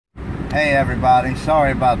Hey everybody,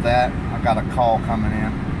 sorry about that. I got a call coming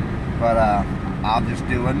in, but I'll just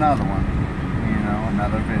do another one,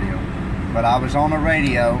 another video. But I was on the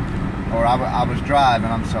radio, or I was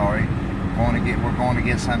driving. I'm sorry. We're going to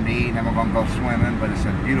get something to eat, and then we're going to go swimming. But it's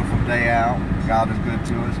a beautiful day out. God is good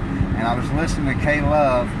to us. And I was listening to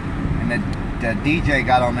K-Love, and the DJ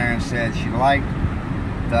got on there and said she liked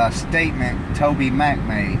the statement Toby Mac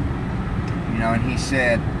made. And he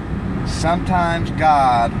said, sometimes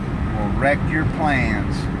God will wreck your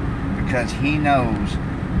plans because he knows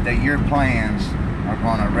that your plans are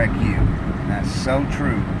going to wreck you. And that's so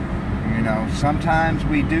true. Sometimes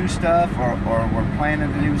we do stuff or we're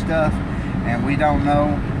planning to do stuff and we don't know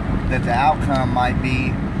that the outcome might be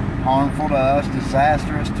harmful to us,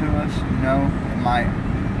 disastrous to us. It might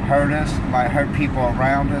hurt us, it might hurt people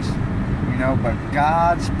around us, but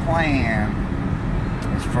God's plan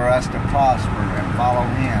is for us to prosper and follow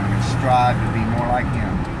him and strive to be more like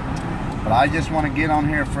him. But I just want to get on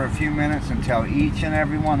here for a few minutes and tell each and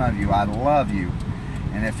every one of you I love you.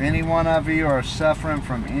 And if any one of you are suffering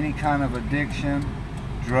from any kind of addiction,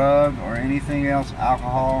 drug, or anything else,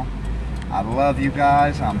 alcohol, I love you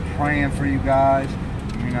guys. I'm praying for you guys,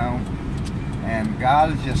 and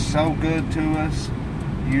God is just so good to us,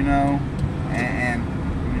 and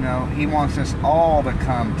he wants us all to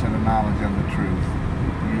come to the knowledge of the truth,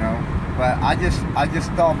 but I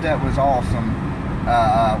just thought that was awesome,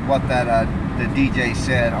 what that the DJ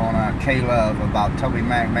said on K-Love about Toby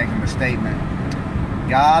Mac making the statement.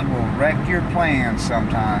 God will wreck your plans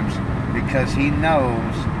sometimes because he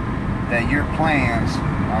knows that your plans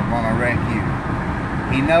are going to wreck you.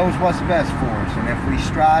 He knows what's best for us, and if we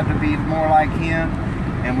strive to be more like him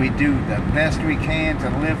and we do the best we can to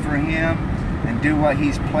live for him and do what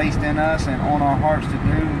he's placed in us and on our hearts to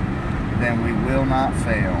do, then we will not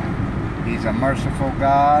fail. He's a merciful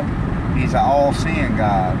God. He's an all-seeing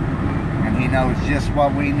God, and he knows just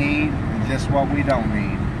what we need and just what we don't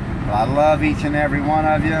need. But I love each and every one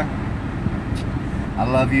of you. I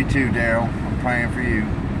love you too, Daryl. I'm praying for you.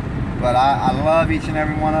 But I love each and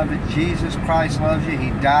every one of you. Jesus Christ loves you.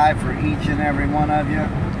 He died for each and every one of you.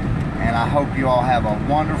 And I hope you all have a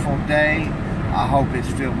wonderful day. I hope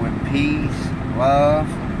it's filled with peace, love,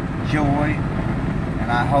 joy.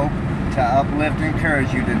 And I hope to uplift and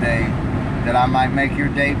encourage you today, that I might make your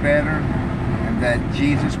day better, and that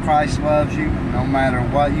Jesus Christ loves you no matter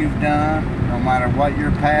what you've done, no matter what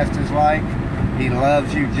your past is like. He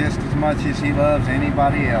loves you just as much as he loves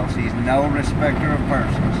anybody else. He's no respecter of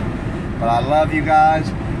persons. But I love you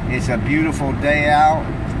guys. It's a beautiful day out.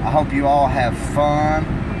 I hope you all have fun.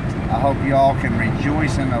 I hope you all can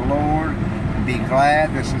rejoice in the Lord and be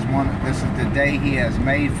glad. This is the day he has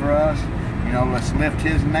made for us. Let's lift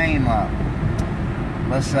his name up.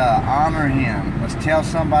 Let's honor him. Let's tell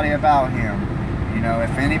somebody about him.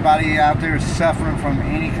 If anybody out there is suffering from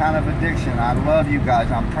any kind of addiction, I love you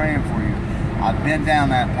guys. I'm praying for you. I've been down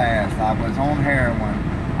that path. I was on heroin.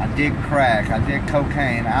 I did crack. I did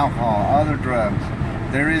cocaine, alcohol, other drugs.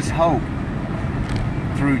 There is hope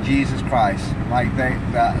through Jesus Christ. Like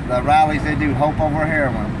the rallies they do, hope over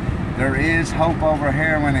heroin. There is hope over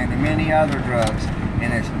heroin and many other drugs,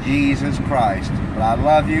 and it's Jesus Christ. But I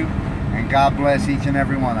love you, and God bless each and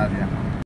every one of you.